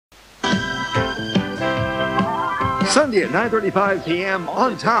Sunday at 9:35 p.m.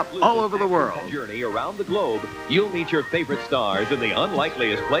 on top all over the world. Journey around the globe, you'll meet your favorite stars in the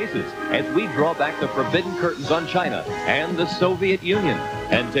unlikeliest places as we draw back the forbidden curtains on China and the Soviet Union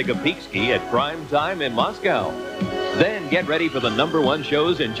and take a peek ski at prime time in Moscow. Then get ready for the #1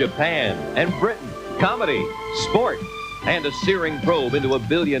 shows in Japan and Britain, comedy, sport, and a searing probe into a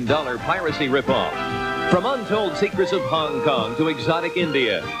billion-dollar piracy ripoff. From untold secrets of Hong Kong to exotic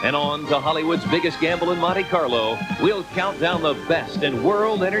India and on to Hollywood's biggest gamble in Monte Carlo, we'll count down the best in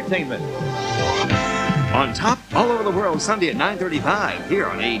world entertainment. On top all over the world Sunday at 9:35 here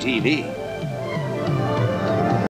on ATV.